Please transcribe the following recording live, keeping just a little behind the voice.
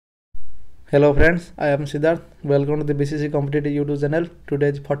Hello friends, I am Siddharth. Welcome to the B.C.C competitive YouTube channel. Today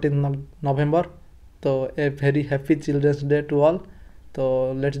is 14th November. So a very happy Children's Day to all.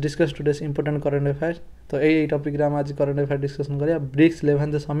 So let's discuss today's important current affairs. तो यही topic रे हम आज current affair discussion करिया BRICS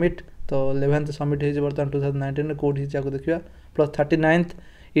 11th summit तो 11th summit हे बर्तमान 2019 रे कोठी जाको देखिया plus 39th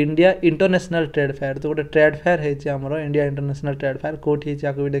India international trade fair तो गोटे ट्रेड फेयर हे हमर इंडिया इंटरनेशनल ट्रेड फेयर कोठी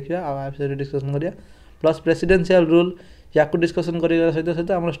जाको भी देखिया आ एपिसोड डिस्कशन करिया प्लस प्रेसिडेंशियल रूल या डिस्कसन करिया सहित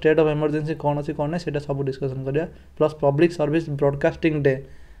सहित हमर स्टेट ऑफ इमरजेंसी कोन अछि कोन नै सेटा सब डिस्कसन करिया plus public service broadcasting day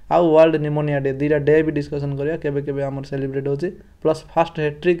आउ वर्ल्ड निमोनिया डे दीटा डे भी डिस्कसन करिया केबे केबे हमर सेलिब्रेट होछि प्लस फर्स्ट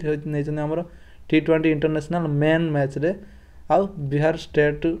हैट्रिक नै छन हमर T20 इंटरनेशनल मेन मैच रे आउ बिहार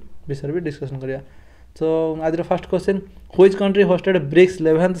स्टेट विषय भी डिस्कसन करिया तो आज first question which country hosted BRICS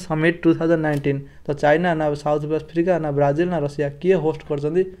 11th summit 2019 तो चाइना ना साउथ अफ्रीका ना ब्राजील ना रशिया किए होस्ट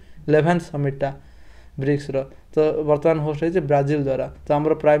करछंदी 11th समिटटा ब्रिक्स रो तो वर्तमान होस्ट है ब्राजील द्वारा तो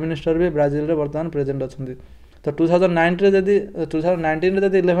हमर प्राइम मिनिस्टर भी ब्राजील रे वर्तमान प्रेजेंट अछंदी तो 2009 रे जदी 2019 रे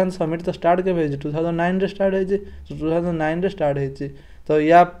जदी 11th समिट तो स्टार्ट के भेज 2009 रे स्टार्ट है 2009 रे स्टार्ट है तो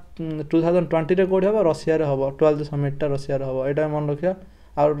या 2020 रे कोड हबो रशिया रे हबो 12th समिटटा रशिया रे हबो एटा मन रखिया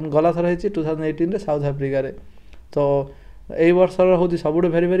और गला थर है 2018 रे साउथ अफ्रीका रे तो एई वर्ष रो होदी सबुड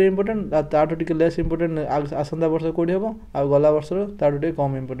वेरी वेरी इंपोर्टेंट ताटो टिके लेस इंपोर्टेंट आसंदा वर्ष कोडी हबो आ गला वर्ष रो ताटो टिके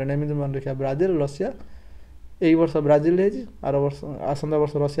कम इंपोर्टेंट एमिति मन रखिया ब्राजील रशिया एई वर्ष ब्राजील हेछि आरो वर्ष आसंदा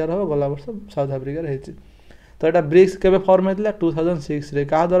वर्ष रशिया रो गला वर्ष साउथ अफ्रीका रे हेछि तो एटा ब्रिक्स केबे फॉर्म हेतिला 2006 रे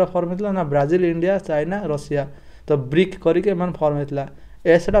का द्वारा फॉर्म हेतिला ना ब्राजील इंडिया चाइना रशिया तो ब्रिक करिके मन फॉर्म हेतिला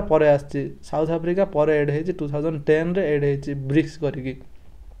एसटा परे आछि साउथ अफ्रीका परे एड हेछि 2010 रे एड हेछि ब्रिक्स करिके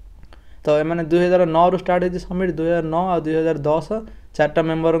तो एमाने 2009 रो स्टार्ट हेछि समिट 2009 आ 2010 चारटा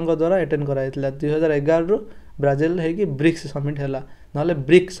मेंबरन द्वारा अटेंड करा हेतिला 2011 रो ब्राजील हे कि ब्रिक्स समिट हैला नले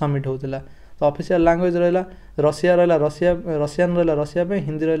ब्रिक समिट होतिला तो ऑफिशियल लैंग्वेज रहला रशिया रहला रशियन रहला रशिया पे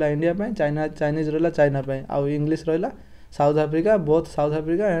हिंदी रहला इंडिया पे चाइनीज रहला चाइना पे आ इंग्लिश रहला south Africa both south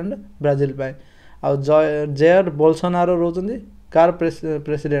Africa and Brazil पे आ Jair Bolsonaro रोचंदी car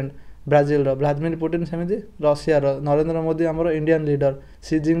president Brazil रो व्लादिमीर पुतिन समिति रशिया रो नरेंद्र मोदी हमरो Indian leader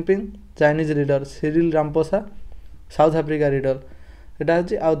C Jinping Chinese leader Cyril रामपोसा south Africa leader एटा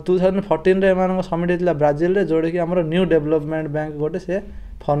अछि आ 2014 रे मानको समिट हेतिला ब्राजील रे जोडे कि हमरो न्यू डेवलपमेंट बैंक गोटे से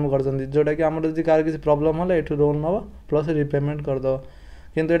फॉर्म करछंदी जोडा कि हमरो जदि कार किसी प्रॉब्लम होला एठु लोन नबो प्लस रिपेमेंट कर दो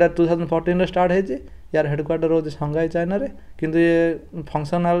किंतु एटा 2014 रे स्टार्ट हेछि यार हेडक्वार्टर होछि शंघाई चाइना रे किंतु ये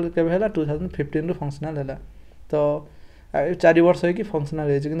फंक्शनल केबे हला 2015 रो फंक्शनल हला तो 4 वर्ष है कि फंक्शनल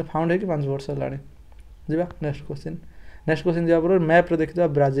है कि फाउंड है कि 5 वर्ष लाणी जीवा नेक्स्ट क्वेश्चन जा पर मैप रे देखिबा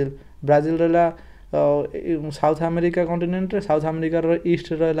ब्राजील रहला साउथ अमेरिका कॉन्टिनेंट रे साउथ अमेरिका रो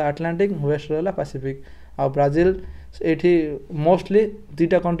ईस्ट रहला अटलांटिक वेस्ट रहला पैसिफिक आ ब्राजील एठी मोस्टली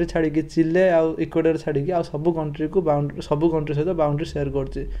दुटा कंट्री छाड़ी कि चिले आ इक्वेडर छाड़ी कि आ सब कंट्री को बाउंड्री सब कंट्री सहित बाउंड्री शेयर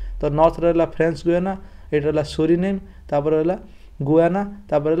करछि तो नॉर्थ रहला फ्रेंच गुयाना एटा रहला सूरिनेम तापर रहला गुयाना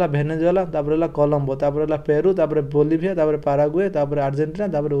तापर रहला वेनेजुएला तापर रहला कोलंबो तापर रहला पेरू तापर बोलिविया तापर पैराग्वे तापर अर्जेंटीना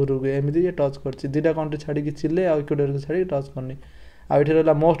तापर उरुग्वे एमिति ये टच करछि दुटा कंट्री छाड़ी कि चिले आ इक्वेडर को छाड़ी टच करनी आ एठी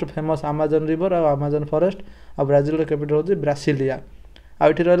रहला मोस्ट फेमस अमेजन रिवर आ अमेजन फॉरेस्ट आ ब्राजील रो कैपिटल होछि ब्रासिलिया आ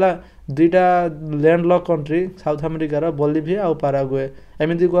एठी रहला दुटा लैंडलॉक कंट्री साउथ अमेरिका रो बोलिविया आ पैराग्वे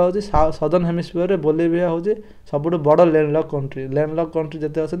एमिति को होछि सदर्न हेमिस्फीयर रे बोलिविया होछि सबुठ बड़ लैंडलॉक कंट्री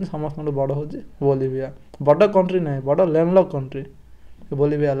जते अछन समस्त बड़ होछि बोलिविया बड़ कंट्री नै बड़ लैंडलॉक कंट्री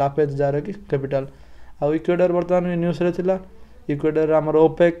बोलिविया लापेज जार की कैपिटल आ इक्वेडर वर्तमान न्यूज रे थिला इक्वेडर हमर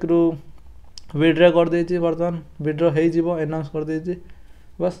ओपेक रु विड्रॉ कर देछि वर्तमान विड्रॉ हे जिवो अनाउंस कर देछि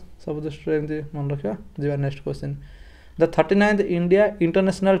बस सब स्ट्रेंथ मन रखिया जीवा next question The 39th India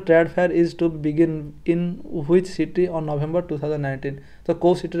International Trade Fair is to begin in which city on November 2019 तो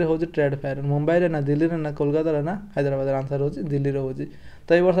को सिटी रे होछि ट्रेड फेयर मुंबई रे ना दिल्ली रे ना कोलकाता रे ना हैदराबाद रे आंसर होछि दिल्ली रे होछि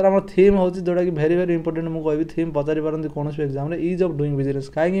तो ए वर्ष हमर थीम होछि जोडा कि वेरी वेरी इंपोर्टेंट मु कहबी थीम पचारि परंती कोनोस एग्जाम रे इज ऑफ डूइंग बिजनेस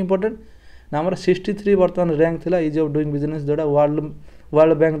काहे इंपोर्टेंट ना हमर 63 वर्तमान रैंक थिला इज ऑफ डूइंग बिजनेस जोडा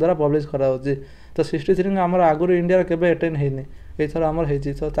वर्ल्ड बैंक द्वारा पब्लिश करा होछि तो 63 हमर आगुर इंडिया रे केबे अटेंड हेनी एथर हमर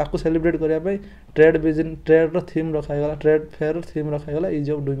हेछि तो ताकू सेलिब्रेट करिया पई ट्रेड रो थीम रखा गला ट्रेड फेयर रो थीम रखा गला is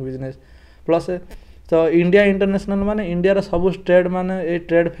of doing business plus तो इंडिया इंटरनेशनल माने इंडिया रो सब ट्रेड माने ए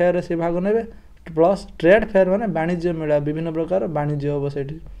ट्रेड फेयर रे से भाग नेबे प्लस ट्रेड फेयर माने वाणिज्य मेला विभिन्न प्रकार वाणिज्य होबो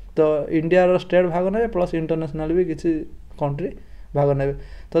सेठी तो इंडिया रो स्टेट भाग नेबे प्लस इंटरनेशनल भी किछि कंट्री भाग नेबे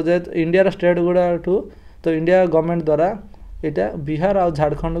तो जे इंडिया रो स्टेट गुडा ठू तो इंडिया गवर्नमेंट द्वारा एटा बिहार और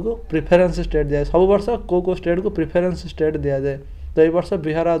झारखंड को प्रेफरेंस स्टेट दिया सब वर्ष को स्टेट को प्रेफरेंस स्टेट दिया जाए तो ए वर्ष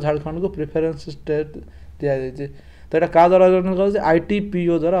बिहार और झारखंड को प्रेफरेंस स्टेट दिया जाए तो एटा का द्वारा ऑर्गेनाइज करा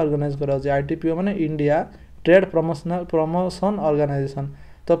आईटीपीओ द्वारा ऑर्गेनाइज करा आईटीपीओ माने इंडिया ट्रेड प्रमोशन ऑर्गेनाइजेशन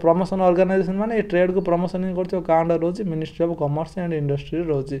तो प्रमोशन ऑर्गेनाइजेशन माने ए ट्रेड को प्रमोशन करछो का under रोची ministry of commerce and industry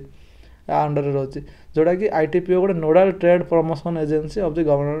रोची under रोचे जोटा कि ITPO गोटे नोडाल trade promotion agency of the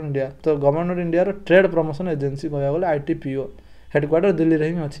government India. तो government India trade promotion agency कहया गले ITPO हेडक्वार्टर दिल्ली रे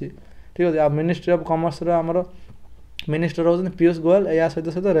ही अच्छी ठीक है। मिनिस्ट्री ऑफ कॉमर्स रो हमर मिनिस्टर होचन पीयूष गोयल या सहित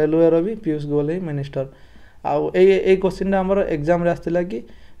सहित रेलवे रो भी पीयूष गोयल ही मिनिस्टर। आउ ए क्वेश्चन हमर एग्जाम रे आस्तिला कि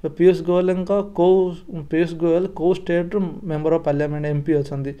पीयूष गोयल को state row member of parliament MP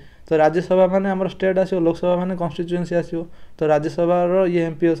अछंती। तो राज्यसभा माने हमर स्टेट आसियो लोकसभा माने कॉन्स्टिट्यूएंसी आसियो। तो राज्यसभा रो ये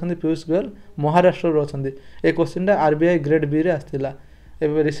MP अछंती पीयूष गोयल महाराष्ट्र रो अछंती। ए क्वेश्चन टा RBI ग्रेड B रे आस्तिला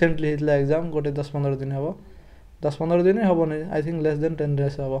ए रिसेंटली हितला एग्जाम गोटे 10-15 दिन हबो 10-15 दिन हबो नै I think less than 10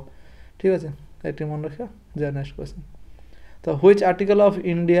 days हबो ठीक अछि। एटी मन रखियो जे नेक्स्ट क्वेश्चन। तो which article of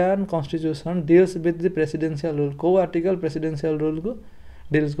Indian constitution deals with the presidential rule को आर्टिकल प्रेसिडेंशियल रूल को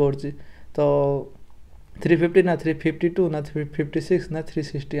डील्स करछि। तो 350 ना 352 ना 356 ना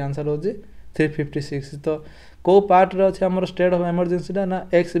 360 आंसर हो 356। तो को पार्ट रे अछि हमर स्टेट ऑफ इमरजेंसी ना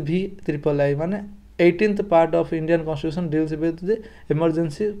XV III माने 18th part of Indian constitution deals with the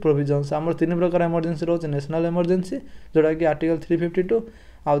emergency provisions. हमर तीन प्रकार इमरजेंसी रोज नेशनल इमरजेंसी जोटा कि आर्टिकल 352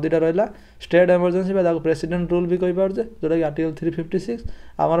 आउ दुटा रहा स्टेट इमरजेंसी बा प्रेसिडेंट रूल भी कहि पारजे जोटा कि आर्टिकल 356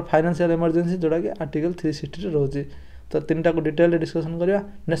 आमर फाइनेंशियल इमरजेंसी जोटा कि आर्टिकल 360 रे रोजी। तो तीनटा को डिटेल डिस्कशन करिया।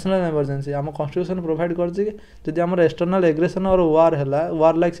 नेशनल इमरजेंसी आम कॉन्स्टिट्यूशन प्रोवाइड करछि कि जदि हमर एक्सटर्नल एग्रेशन और वार हैला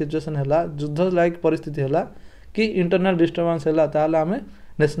वार लाइक सिचुएशन हैला युद्ध लाइक परिस्थिति हैला कि इंटरनल डिस्टर्बेंस हैला ताले आमे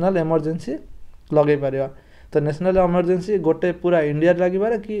नेशनल इमरजेंसी लगे पारिया। तो नेशनल इमरजेंसी गोटे पूरा इंडिया लगी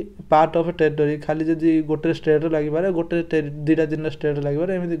पारे कि पार्ट ऑफ टेरिटरी खाली जदि गोटे स्टेट लगी पारे गोटे दुटा तीन स्टेट लगी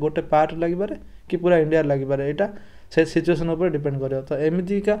पारे एमती गोटे पार्ट लगी पारे कि पूरा इंडिया लगी पारे एटा से सिचुएशन ऊपर डिपेंड करियो। तो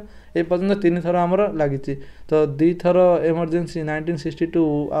एमती का ए पर्यंत 3 थर हमर लागिछि। तो 2 थर इमरजेंसी 1962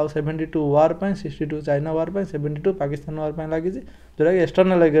 आ 72 वार पय 62 चाइना वार पय 72 पाकिस्तान वार पय लागिछि जोटा कि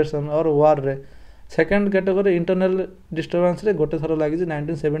एक्सटर्नल एग्रेशन और वार रे। सेकंड कैटेगरी इंटरनल डिस्टर्बेंस रे गोटे थर लागिछि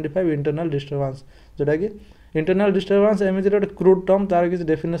 1975 इंटरनल डिस्टर्बेंस जोटा कि इंटरनल डिस्टर्बेंस एमती गोटे क्रूड टर्म तार किसी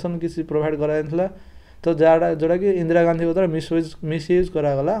डेफिनेशन किसी प्रोवाइड कराइला। तो जोटा कि इंदिरा गांधी द्वारा मिसयूज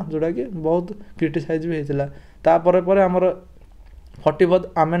करागला जोटा कि बहुत क्रिटिसाइज भी होता। तापर पर आमर 44th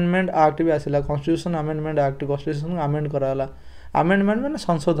अमेंडमेंट एक्ट भी आसिला constitution amendment act constitution amend करागला। Amendment माने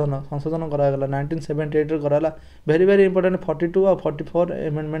संशोधन करागला 1978 रे कराला। वेरी वेरी इंपोर्टेंट 42 और 44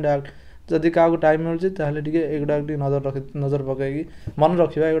 अमेंडमेंट एक्ट जदि क्या टाइम मिलूँ ताहले टिके एगुडा नजर पकईकि मन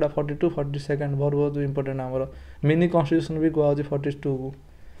रखा एगुडा 42 42 बहुत इंपोर्टेंट आमर मिनी कॉन्स्टिट्यूशन भी कहूँ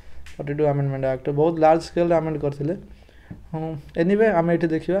 42 अमेंडमेंट एक्ट बहुत लार्ज स्केल अमेंड करते। एनीवे आम ये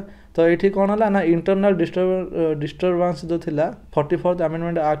देखा। तो ये कौन है ना इंटरनल डिस्टर्बेंस जो थिला 44th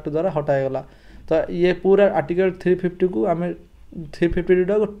अमेंडमेंट एक्ट द्वारा हटाईगला। तो ये पूरा आर्टिकल 350 को आम 352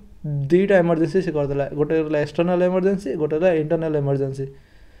 टाक दुईटा इमरजेंसी से करदेला गोटे एक्सटर्नल इमरजेंसी गोटे इंटरनल इमरजेंसी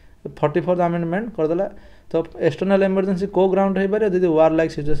 44th अमेंडमेंट करदेला। तो एक्सटर्नल इमरजेंसी को ग्राउंड हो पारे जब वार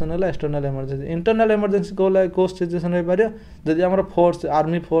लाइक सिचुएशन है एक्सटर्नल इमरजेंसी। इंटरनल इमरजेंसी को सिचुएशन हो पारे जब आम फोर्स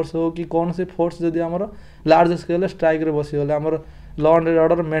आर्मी फोर्स हो कि कौन सी फोर्स जब आम लार्ज स्केल स्ट्राइक रे बसीगले आम लॉ एंड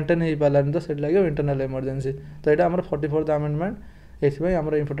ऑर्डर मेंटेन हो पारानी तो से लगे इंटरनल इमरजेंसी। तो यहाँ आम 44th अमेंडमेंट ये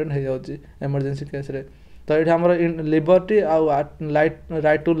आम इंपोर्टेंट हो जाए इमरजेंसी केस रे। तो ये आम लिबर्टी आउ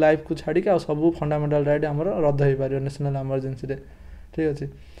राइट टू लाइफ को छाड़ी सब फंडामेंटाल राइट आम रद्द हो पार नेशनल इमरजेंसी रे ठीक अच्छे।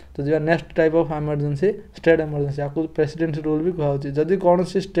 तो जो next type of emergency state emergency आपको प्रेसिडेंट रूल भी कहूँ जदि कौन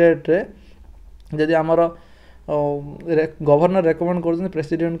सी स्टेट रे जदि आमर गवर्नर रेकमेंड कर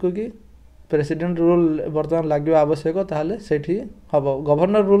प्रेसिडेंट को कि प्रेसिडेंट रूल बर्तमान लगे आवश्यक ताहले सेठी हम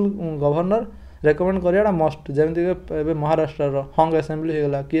गवर्नर रेकमेंड करा मस्ट जमीक महाराष्ट्र हंग असेंबली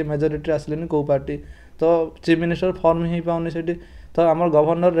होगा किए मेजोरिटी आसले कौ पार्टी तो चीफ मिनिस्टर फॉर्म ही पाऊनी से। तो आम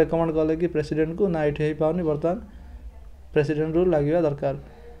गवर्नर रेकमेंड कले कि प्रेसिडेंट को ना ये पाऊनी बर्तमान प्रेसिडेंट रूल लगे दरकार।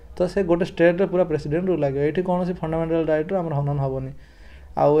 तो से गोटे स्टेट रे पूरा प्रेसिडेंट रूल लगे ये कौन सी फंडामेंटाल राइट आम हनन हेनी।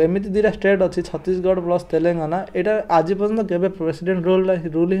 आउ एमती दुटा स्टेट अच्छी छत्तीसगढ़ प्लस तेलंगाना यहाँ आज पर्यटन के प्रेसिडेंट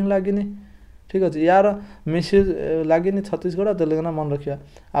रूल ही लगे ठीक अच्छे। यार मिसयूज लगे छत्तीसगढ़ और तेलंगाना मन रखा।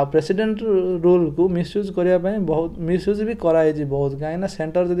 आ प्रेसिडेंट रूल को मिसयूज करने बहुत मिसयूज भी कराई बहुत कहीं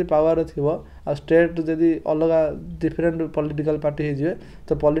सेंटर जदि पावर थी आ स्टेट जदि अलग डिफरेंट पॉलिटिकल पार्टी हो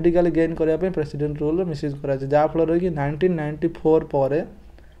तो पॉलिटिकल गेन करने प्रेसिडेंट रूल मिसयूज कराई जहाँफल कि 1994 पर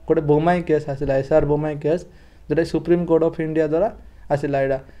गोटे बोमाई केस आसला SR बोमाई केस जोटा सुप्रीम कोर्ट ऑफ इंडिया द्वारा आसला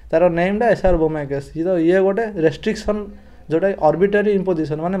यहाँ तार नेमटा SR बोमाई केस। तो ये गोटे रेस्ट्रिक्शन जोटा आर्बिट्रारी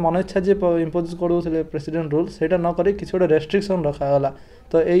इम्पोजिशन माने मन इच्छा जी इम्पोज कर प्रेसिडेंट रूल से न कर किसी गोटे रेस्ट्रिक्शन रखागला।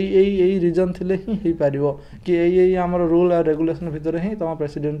 तो यही रिजन थी ही पार कि यही आम रूल और रेगुलेशन भितर ही तुम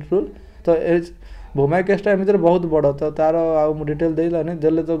प्रेसिडेंट रूल। तो बोमाई केसटा एमती बहुत बड़ तो तार आउ डिटेल देलानी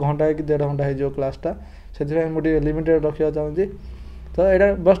देले तो घंटा कि 1.5 घंटा हो क्लासटा से मुझे लिमिटेड रखा चाहूँगी। तो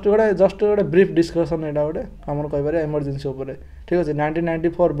यहाँ जस्ट गोटे ब्रीफ डिस्कसन यहाँ गोटे आम कहीपर इमरजेंसी उपर ठीक अच्छे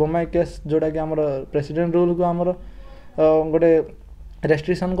 1994 बोमाई केस जोटा कि आम प्रेसिडेंट रूल को आमर गोटे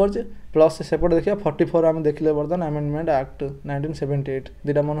रेस्ट्रिक्शन कर प्लस सेपटे देखिए 44 आम देखिले बर्तमान अमेंडमेंट एक्ट 1978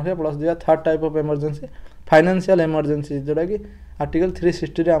 दुटा मन रखा प्लस दिया third type of emergency financial emergency जोटा कि आर्टिकल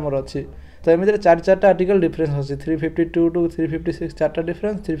 360 आमर अच्छी तो एमती चार आर्टिकल डिफरेन्स अच्छी 352 टू 356 चार्टा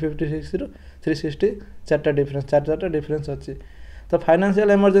डिफरेन्स 356 रु 360 चार्टा डिफरेन्स चार डिफरेन्स अच्छी तो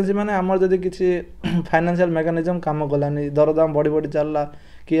फाइनेंशियल इमरजेंसी माने आमर जदि किसी फाइनेंशियल मेकानिज्म काम कलानी दरदाम बढ़ी बढ़ी चलला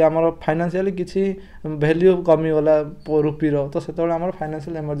कि आमर फाइनेंशियली किसी वैल्यू कमीगला रुपीर तो से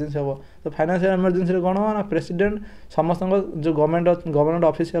फाइनेंशियल इमरजेंसी हम तो फाइनेंशियल इमरजेंसी कौन हो ना प्रेसिडेंट समस्त जो गवर्नमेंट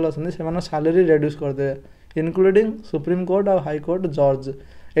ऑफिशियल अच्छे से सैलरी रिड्यूस करदे इनक्लूडिंग सुप्रीम कोर्ट और हाई कोर्ट जज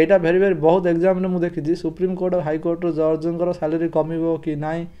यहाँ भेरी बहुत एग्जाम मुझे देखी सुप्रीम कोर्ट और हाई कोर्ट जज सैलरी कमिबो कि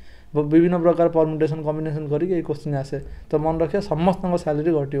नाई विभिन्न प्रकार परमुटेसन कम्बिनेसन करके क्वेश्चन आसे तो मन रखिए समस्त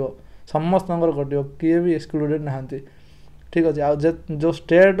सैलरी घटो समस्त घटो किए भी एक्सक्लूडेड नहांती ठीक अच्छे आ जो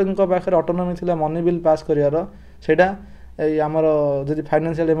स्टेट पाखे ऑटोनॉमी थी मनी बिल पास करार सेटा आमर जब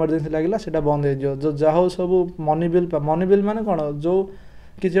फाइनेंशियल इमरजेंसी लगे से बंद हो जो जहाँ सब मनी बिल माने कौन जो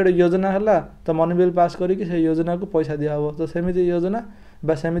किसी गोटे योजना है तो मनी बिल पास करके योजना को पैसा दिहब तो सेमती योजना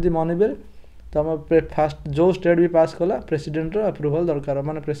बा सेमती मनी बिल तो आम फास्ट जो स्टेट भी पास कला प्रेसिडेंट अप्रुवाल दरकार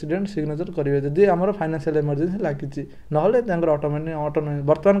माने प्रेसिडेंट सिग्नेचर करेंगे जदि आमर फाइनेंशियल इमरजेंसी लगी ना ऑटोनॉमी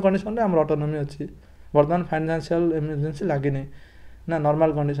बर्तमान कंडीशन में आम ऑटोनॉमी अच्छी बर्तमान फाइनेंशियल इमरजेंसी लगी ना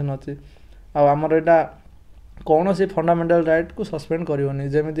नॉर्मल कंडीशन अच्छी आमर यहाँ कौन सी फंडामेंटल राइट को सस्पेंड करनी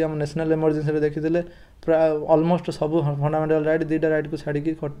जमी आम नेशनल इमरजेंसी देखी प्राय ऑलमोस्ट सब फंडामेंटल राइट दुईटा राइट को छाड़ी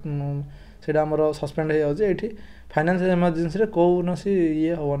से सस्पेंड हो जाए ये फाइनेंशियल इमरजेंसी कौन सी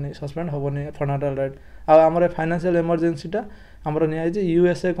ये हेनी सस्पेंड हेनी फंडामेंटल राइट आमर फाइनेंशियल इमरजेंसीटा आमर नि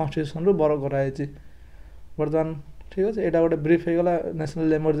यूएसए कन्स्टिट्यूशन रु बर कराई बर्तमान ठीक अच्छे यहाँ गोटे ब्रीफ हो गला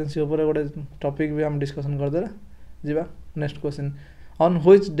नेशनल इमरजेंसी उपर गोटे टॉपिक भी आम डिस्कसन करदे जीवा next question on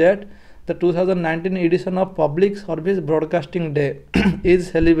which date The 2019 edition of Public Service Broadcasting Day is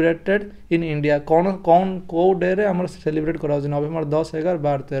celebrated in India. कौन को डे रे हमर सेलिब्रेट करा नवेम्बर 10, 11,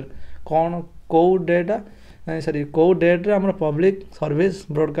 12, 13 कौन को डेटा सॉरी को डेट रे हमर public service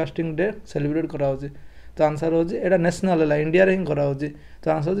broadcasting day celebrate करा तो आंसर हो एटा नेशनल है इंडिया रे ही करा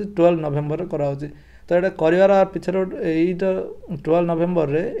तो आंसर हो 12 नवेम्बर करा तो ये कर पिछे यहीटा 12 नवेम्बर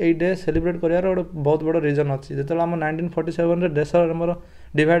रे ये डे सेलिब्रेट करार गोटे बहुत बड़ रिजन अच्छी जो आम 1947 देश आमर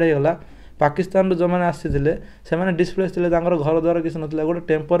डिवाइड होगा पाकिस्तान रू जो मैंने आसी से डिस्प्लेस थे घर द्वार किसी ना गोटे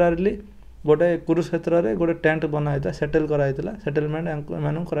टेम्पोरारीली गोटे कुरुक्षेत्र में गोटे टेंट बनाई सेटेल कराई सेटेलमेंट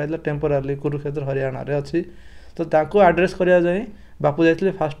एम कराई टेम्पोरारीली कुरुक्षेत्र हरियाणा रे अच्छी तो ताको आड्रेस करा जाए बापू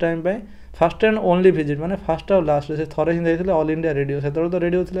जाते fast time fast and only visit माने फास्ट और लास्ट से थरे ही जाते ऑल इंडिया रेडियो से तो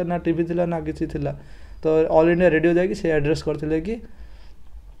रेडियो थी ना टीवी थी ना किसी थिला तो ऑल इंडिया रेडियो जाकि से एड्रेस करते कि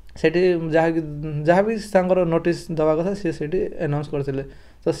सेठी जहाँ भी नोटिस दवा कथा सी सेठी अनाउंस करते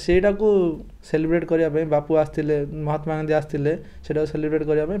तो सेटा को सेलिब्रेट करने बापू आसते महात्मा गांधी आसते से सेलिब्रेट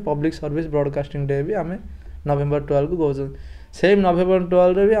करने पब्लिक सर्विस ब्रॉडकास्टिंग डे भी आम नवेम्बर 12 को कौन सेम नवेम्बर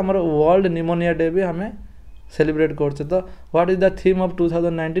 12 रे भी आम वर्ल्ड निमोनिया डे भी आम सेलिब्रेट करते तो what is the theme of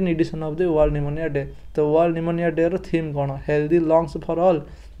 2019 addition of the world pneumonia day तो वर्ल्ड निमोनिया डे रो थीम कौन हेल्दी लंग्स फॉर ऑल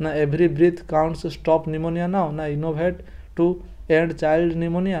ना every breathe counts stop pneumonia now ना innovate to and child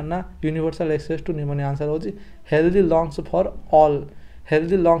pneumonia ना universal access to pneumonia answer हो healthy lungs for all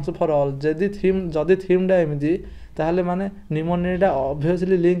healthy lungs for all जदि थीमटा एमती ताहले माने pneumonia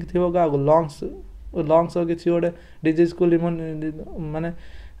obviously link थी क्या लंग्स किसी गोटे डिजीज को माने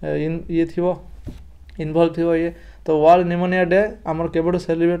ये थी इनवल्व थी ये तो वर्ल्ड निमोनिया डे आमर केवल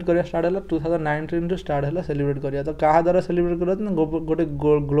सेलिब्रेट करिया स्टार्ट है 2019 रू स्टार्ट है सेलिब्रेट करिया तो क्या द्वारा सेलिब्रेट कर गोटे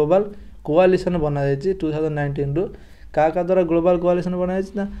ग्लोबल कोआलिशन बना जाए 2019 रू क्या द्वारा ग्लोबल कोआलिशन बना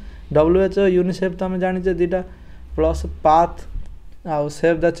ना WHO यूनिसेफ तो आम जाने दुटा प्लस पाथ आउ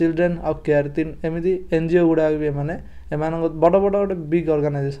सेव द चिल्ड्रेन आउ केयर तीन एमती एनजीओ गुड़ा भी एम बड़ बड़ गोटे बिग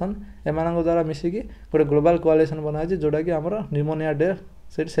ऑर्गेनाइजेशन एम द्वारा मिसिकी गोटे ग्लोबल कोआलिशन बना जोटा कि आमर निमोनिया डे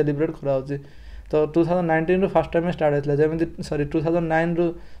से सेलिब्रेट कराऊँ तो 2019 रू फास्ट टाइम स्टार्ट होता जमी सॉरी 2009 रू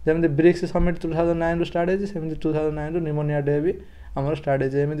जमी ब्रिक्स समिट 2009 रू स्टार्ट होती सेमती 2009 रू निमोनिया डे भी आमर स्टार्ट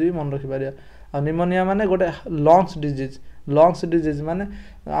होती एमती भी मन रखिपर आ निमोनिया माने गोटे लंग्स डिजीज माने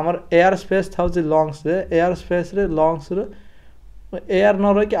आमर एयर स्पेस था लंग्स रे एयर स्पेस रे लंग्स रे एयर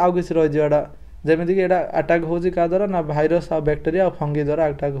न रही आउ किसी रही जाटा जमीक यहाँ अटैक हो क्या द्वारा ना भाइरस आ बैक्टेरिया और फंगी द्वारा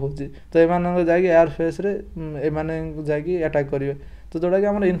अटैक हो तो एम जा एयर स्पेस रे एम जा अटैक करेंगे तो जोटा कि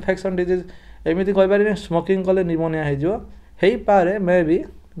आम इन्फेक्शन डिजीज एमती कहीपर स्मोकिंग कले निमोनिया हो पारे may be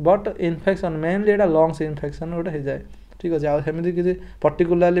but infection mainly यहाँ लंग्स इन्फेक्शन गोटे हो जाए ठीक अच्छे आमती किसी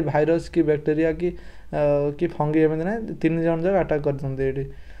पर्टिकुलाली भाइरस कि बैक्टेरिया कि फंगी एमती ना 3 जन जाक आटाक करते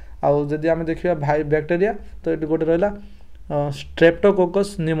आउदी आम देखा बैक्टेरिया तो ये गोटे रहा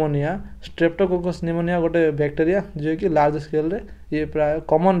स्ट्रेप्टोकोकस निमोनिया गोटे बैक्टेरिया जो कि लार्ज स्केल रे ये प्राय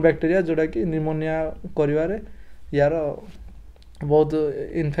कॉमन बैक्टेरिया जोटा कि निमोनिया करिवारे यार बहुत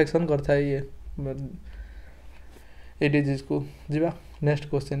इन्फेक्शन करता है ये डिजीज को जीवा next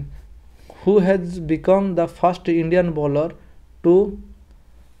question who has become the first Indian bowler to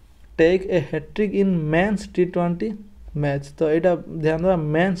take a hat trick in men's T20 match तो यहाँ ध्यान देवा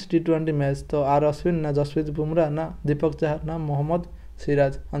मेंस T20 मैच तो आर अश्विन ना जसप्रीत बुमराह ना दीपक चहर ना मोहम्मद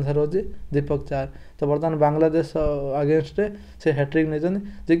सिराज आंसर हो दीपक चहर तो बर्तमान बांग्लादेश अगेंस्ट से हैट्रिक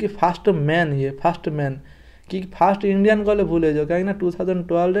नहीं कि फास्ट मैन ये फास्ट मैन कि फास्ट इंडियन कहले भूल हो कहीं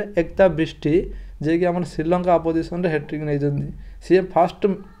 2012 रे एकता बिष्टी जे कि आम श्रीलंका अपोजिशन रे हैट्रिक नहीं सी फास्ट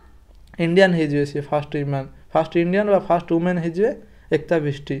इंडियन हो सी फास्ट इंडियन व फास्ट वुमेन हो एकता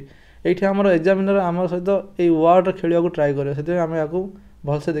बिष्टी ये आम एग्जामिनर आम सहित ये वर्ड खेल ट्राए कर आम या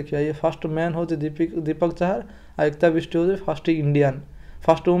भलसे देखा ये फास्ट मैन हूँ दीपक चहर आ एकता बिष्टी हूँ फास्ट इंडियन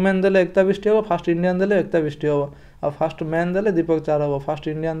फास्ट वुमेन देले एकता बिष्टी हम फास्ट इंडियन देले एकता बिष्टी हम आ फास्ट मैन देले दीपक चहर हम फास्ट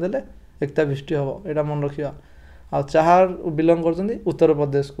इंडियन देले एकता बिष्टी हम यहाँ मन रखा आ चहर बिलंग कर उत्तर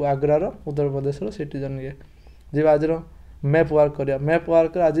प्रदेश को आग्रार उत्तर प्रदेश सिटीजन ये जी आज मैप वर्क करिया मैप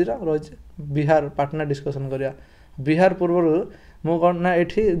वर्क आज रही बिहार पाटना डिस्कसन करिया बिहार पूर्व मु ना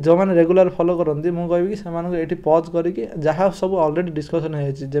ये जो मैंने रेगुलर फॉलो करती मुझे कहबी कि ये पज करके जहाँ सब अलरेडी डिस्कसन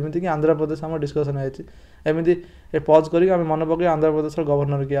होती कि आंध्र प्रदेश आम डिस्कसन होती पज करके मन पकड़ आंध्र प्रदेश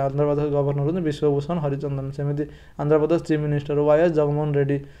गवर्नर किए आंध्र प्रदेश गवर्नर हूँ विश्वभूषण हरिचंदन सेमती Andhra Pradesh chief minister YS Jaganmohan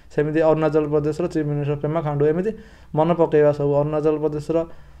Reddy सेमती अरुणाचल प्रदेश चीफ मिनिस्टर पेमा खांडू एमती मन पकड़ा सब Arunachal Pradesh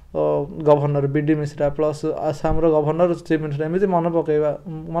governor BD Mishra plus Assam governor chief minister एमती मन पकड़े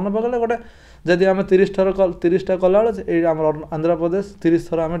गोटे जदि आम 30टा कला आम आंध्र प्रदेश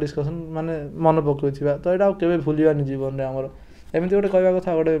 30 थर आम डिस्कसन माने मन पकड़ा तो यहाँ के भूलवानी जीवन में आमर एमती गोटे कहवा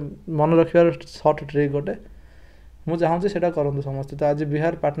कथा गोटे मन रखार सर्ट ट्रिक गोटे मुझे चाहूँगी से करूँ समस्ते तो आज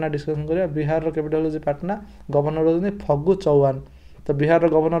बिहार पाटना डिस्कसन करिया बिहार कैपिटल हूँ पाटना गवर्नर होती फगु चौहान तो बिहार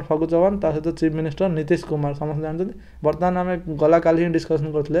गवर्नर फगु चौहान सहित चीफ मिनिस्टर नीतीश कुमार समस्त जानते बर्तमान आम गला काली हिं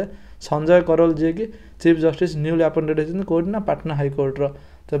डिस्कसन करते संजय करोल जी की चीफ जस्टिस न्यूली अपॉइंटेड होती कौट ना पाटना हाईकोर्टर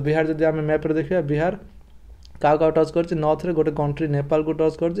तो बिहार जब आम मैप्रे देखा बिहार क्या टच कर नॉर्थ रे गोटे कंट्री नेपाल को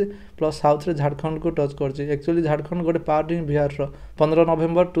टच कर प्लस साउथ रे झारखंड को टच कर एक्चुअली झारखंड गोटे पार्ट हिं बिहार 15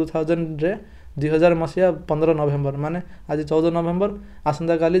 नवेम्बर 2000 रे 2000 मसीहा 15 नवेम्बर माने आज 14 नवेम्बर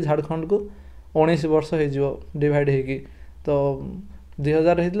आसंता काली झारखंड को 19 वर्ष हो डिवाइड होगी तो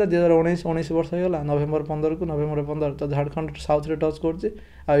 2000 होता 2019 वर्ष होगा नवेम्बर 15 को नवेम्बर 15 तो झारखंड साउथ रे टच कर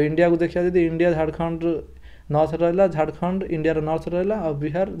इंडिया को देखा जी इंडिया झारखंड नॉर्थ रहा झारखंड इंडिया नॉर्थ रहा और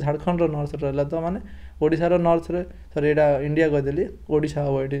बिहार झारखंड नॉर्थ रहा तो माने ओडिशार नॉर्थ रे सॉरी यहाँ इंडिया कहदेली ओडिशा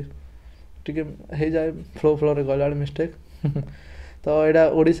हम ये टी हो जाए फ्लो रे गला मिस्टेक तो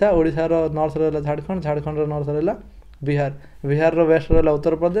यहाँ ओडिशार नॉर्थ रहा झारखंड झारखंड नॉर्थ रहा बिहार वेस्ट रहा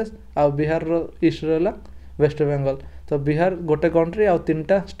उत्तर प्रदेश आ बिहार ईस्ट रहा वेस्ट बेंगल तो बिहार गोटे कंट्री आ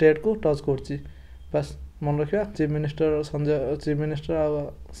 3टा स्टेट को टच कर बस मन रखा chief minister Sanjay chief minister आ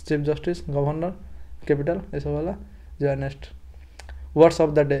चीफ जस्टिस गवर्नर कैपिटल ये सब है जो next words of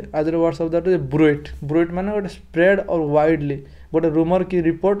the day आज वर्ड्स ऑफ द डे ब्रुइट माने गोटे स्प्रेड और वाइडली गोटे रूमर की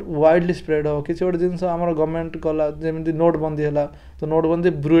रिपोर्ट वाइडली स्प्रेड हो किसी गोटे जिनस आम गवर्नमेंट कला जमी नोटबंदी है तो नोटबंदी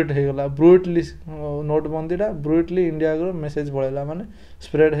ब्रुइट होगा ब्रुइटली नोटबंदीटा ब्रुइटली इंडिया को मेसेज पड़ेगा माने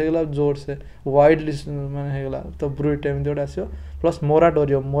स्प्रेड होगा जोर से वाइडली माने होगा तो ब्रुइट एमती गोटे आसो प्लस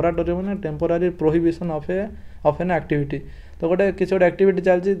मोराटोरियम माने temporary prohibition of an activity तो गोटे किसी गोटे एक्टिविटी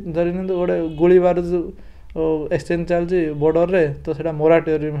चलती धरी गोटे गुली बारूद एक्सचेंज चलती बॉर्डर रे तो सेटा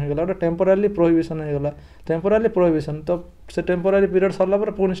मोराटोरियम होगा गोटे टेम्पोरारी प्रोहिबिशन होगा टेम्पोरारी प्रोहिबिशन तो से टेम्पोरारी पीरियड सरला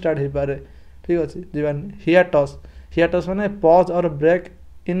पर पुणी स्टार्ट हो पारे ठीक अच्छे जीवानी हियाटस माने पॉज और break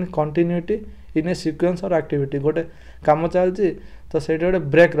in continuity in A sequence और एक्टिविटी गोटे काम चलती तो से गोटे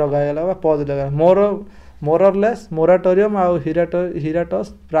ब्रेक लगागला पॉज लगा मोरलेस मोराटोरियम आ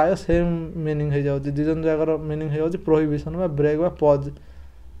हिराटस प्राय सेम मीनिंग हो जाए दिजन जगार मीनिंग हो प्रोहिबिशन व ब्रेक व पॉज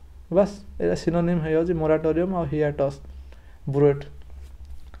बस ये सिनोनिम हो मोराटोरियम और हियाटस ब्रुइट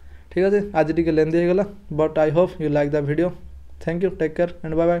ठीक है आज टी लेंदी होगा but I hope you like the video thank you take care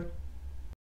and bye bye.